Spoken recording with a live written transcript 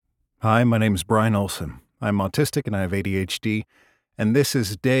Hi, my name is Brian Olson. I'm autistic and I have ADHD, and this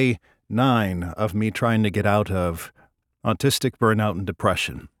is day 9 of me trying to get out of autistic burnout and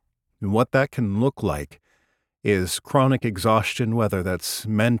depression. And what that can look like is chronic exhaustion, whether that's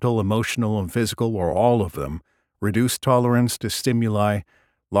mental, emotional, and physical, or all of them, reduced tolerance to stimuli,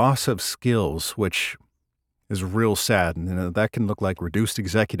 loss of skills, which is real sad. And that can look like reduced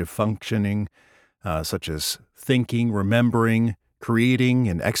executive functioning, such as thinking, remembering, creating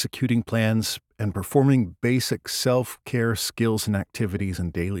and executing plans, and performing basic self-care skills and activities in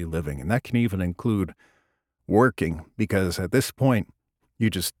daily living. And that can even include working, because at this point,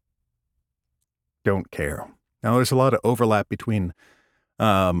 you just don't care. Now, there's a lot of overlap between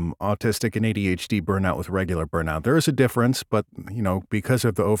autistic and ADHD burnout with regular burnout. There is a difference, but, because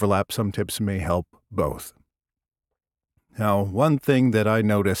of the overlap, some tips may help both. Now, one thing that I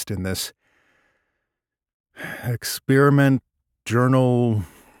noticed in this experiment journal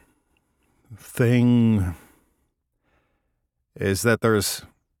thing is that there's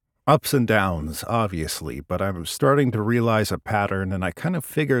ups and downs, obviously, but I'm starting to realize a pattern, and I kind of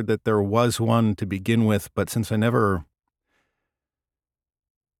figured that there was one to begin with, but since I never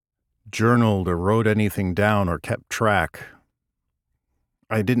journaled or wrote anything down or kept track,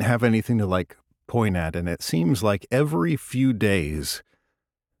 I didn't have anything to point at, and it seems like every few days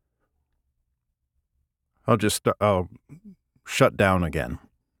I'll shut down again.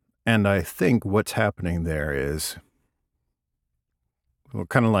 And I think what's happening there is,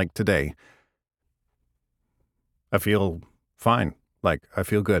 kind of like today, I feel fine. I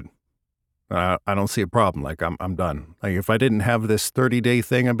feel good. I don't see a problem. I'm done. If I didn't have this 30-day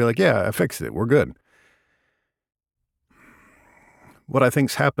thing, I'd be like, yeah, I fixed it. We're good. What I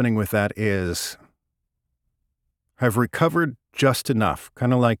think's happening with that is I've recovered just enough,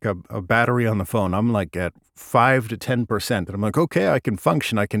 kind of like a battery on the phone. I'm at 5 to 10%. And I'm like, okay, I can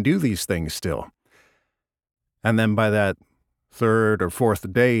function. I can do these things still. And then by that third or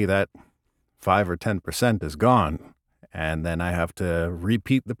fourth day, that 5 or 10% is gone. And then I have to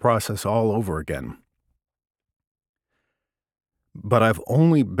repeat the process all over again. But I've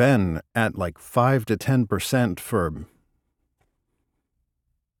only been at 5 to 10% for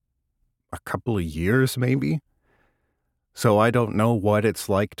a couple of years, maybe. So I don't know what it's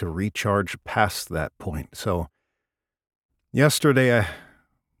like to recharge past that point. So yesterday I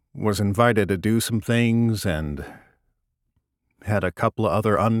was invited to do some things and had a couple of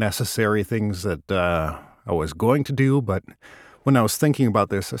other unnecessary things that I was going to do. But when I was thinking about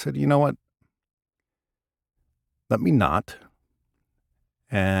this, I said, you know what? Let me not.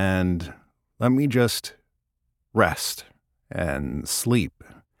 And let me just rest and sleep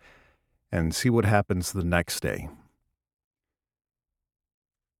and see what happens the next day.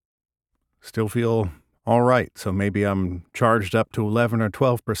 Still feel all right. So maybe I'm charged up to 11 or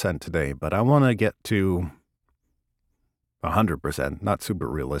 12% today, but I want to get to 100%, not super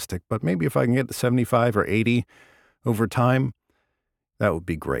realistic, but maybe if I can get to 75 or 80 over time, that would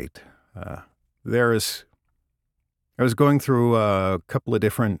be great. I was going through a couple of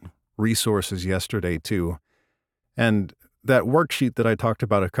different resources yesterday too, and that worksheet that I talked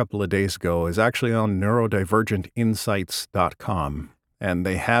about a couple of days ago is actually on neurodivergentinsights.com, and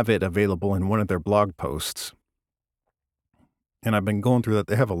they have it available in one of their blog posts. And I've been going through that.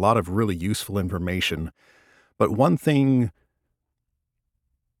 They have a lot of really useful information. But one thing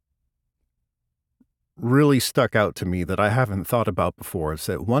really stuck out to me that I haven't thought about before is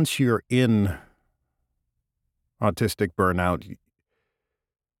that once you're in autistic burnout,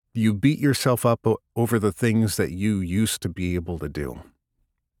 you beat yourself up over the things that you used to be able to do.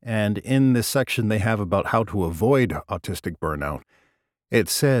 And in this section they have about how to avoid autistic burnout, it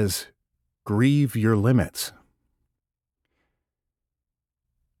says, grieve your limits.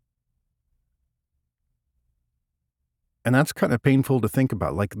 And that's kind of painful to think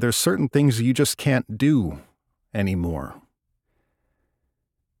about. There's certain things you just can't do anymore.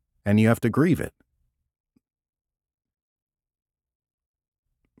 And you have to grieve it.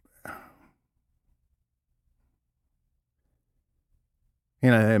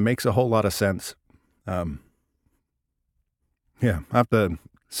 It makes a whole lot of sense. I have to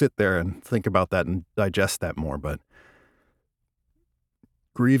sit there and think about that and digest that more, but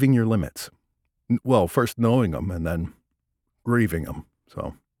grieving your limits. Well, first knowing them and then grieving them.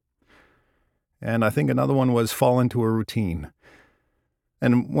 And I think another one was fall into a routine.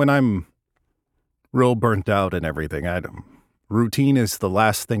 And when I'm real burnt out and everything, routine is the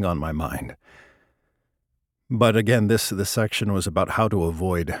last thing on my mind. But again, this section was about how to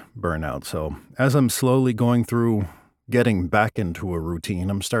avoid burnout. So as I'm slowly going through getting back into a routine,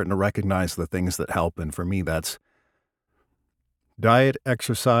 I'm starting to recognize the things that help. And for me, that's Diet,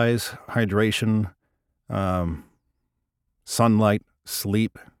 exercise, hydration, sunlight,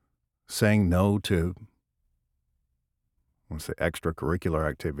 sleep, saying no to, I want to say extracurricular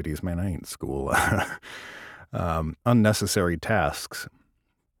activities. Man, I ain't in school. Unnecessary tasks.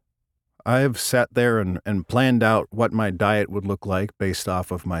 I've sat there and planned out what my diet would look like based off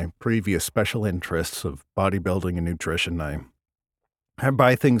of my previous special interests of bodybuilding and nutrition. I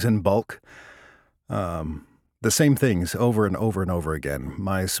buy things in bulk. The same things over and over and over again.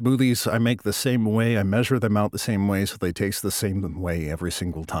 My smoothies, I make the same way. I measure them out the same way so they taste the same way every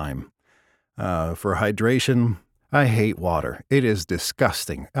single time. For hydration, I hate water. It is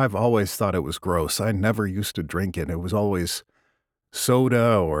disgusting. I've always thought it was gross. I never used to drink it. It was always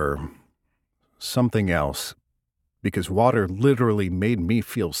soda or something else because water literally made me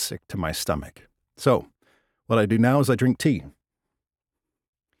feel sick to my stomach. So what I do now is I drink tea.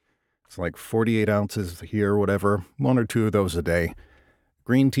 It's like 48 ounces here, whatever, 1 or 2 of those a day.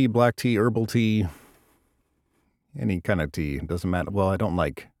 Green tea, black tea, herbal tea, any kind of tea. It doesn't matter. Well, I don't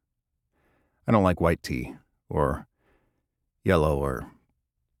like white tea or yellow or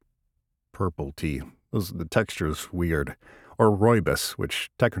purple tea. The texture's weird. Or rooibos, which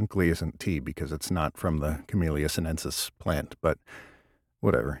technically isn't tea because it's not from the Camellia sinensis plant, but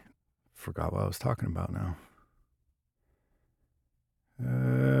whatever. Forgot what I was talking about now.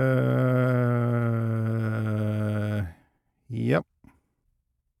 Yep.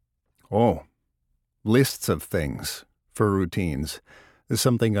 Oh, lists of things for routines. This is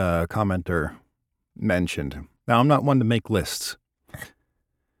something a commenter mentioned. Now, I'm not one to make lists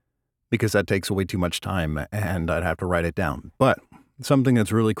because that takes way too much time and I'd have to write it down. But something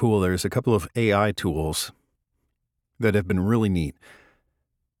that's really cool, there's a couple of AI tools that have been really neat.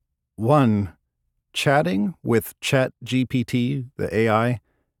 One, chatting with ChatGPT, the AI,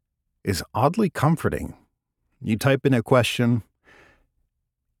 is oddly comforting. You type in a question,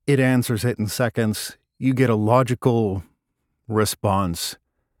 it answers it in seconds. You get a logical response.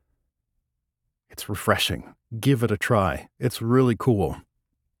 It's refreshing. Give it a try. It's really cool.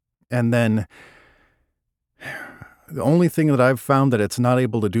 And then the only thing that I've found that it's not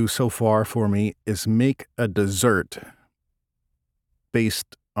able to do so far for me is make a dessert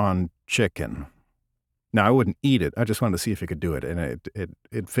based on chicken. Now, I wouldn't eat it. I just wanted to see if it could do it, and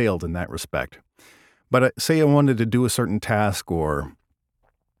it failed in that respect. But say I wanted to do a certain task or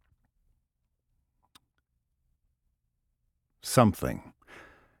something,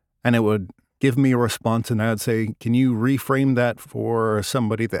 and it would give me a response, and I'd say, can you reframe that for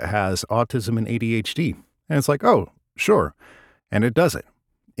somebody that has autism and ADHD? And it's like, oh, sure. And it does it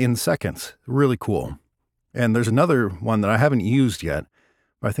in seconds. Really cool. And there's another one that I haven't used yet,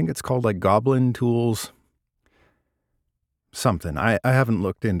 but I think it's called like Goblin Tools something. I haven't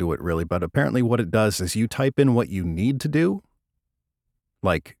looked into it really, but apparently what it does is you type in what you need to do,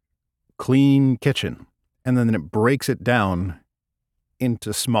 like clean kitchen, and then it breaks it down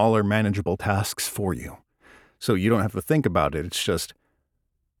into smaller manageable tasks for you. So you don't have to think about it. It's just,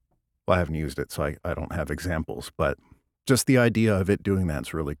 well, I haven't used it, so I don't have examples, but just the idea of it doing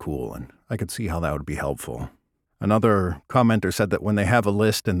that's really cool, and I could see how that would be helpful. Another commenter said that when they have a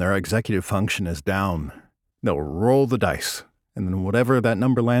list and their executive function is down, they'll roll the dice, and then whatever that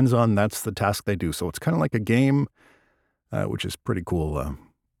number lands on, that's the task they do. So it's kind of like a game, which is pretty cool.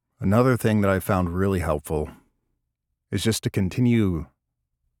 Another thing that I found really helpful is just to continue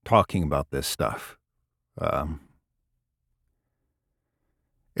talking about this stuff.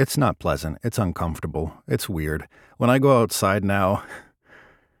 It's not pleasant. It's uncomfortable. It's weird. When I go outside now,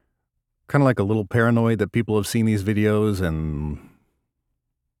 kind of like a little paranoid that people have seen these videos and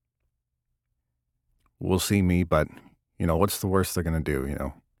will see me, but, what's the worst they're going to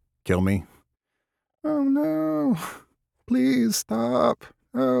do, kill me? Oh, no. Please stop.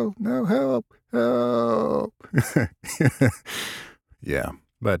 Oh, no, help. Help. Yeah,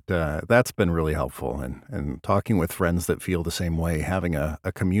 but that's been really helpful. And talking with friends that feel the same way, having a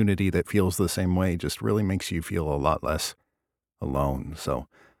community that feels the same way just really makes you feel a lot less alone. So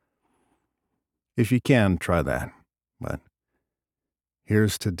if you can, try that. But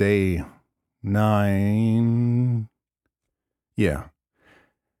here's to day 9. Yeah,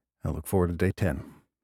 I look forward to day 10.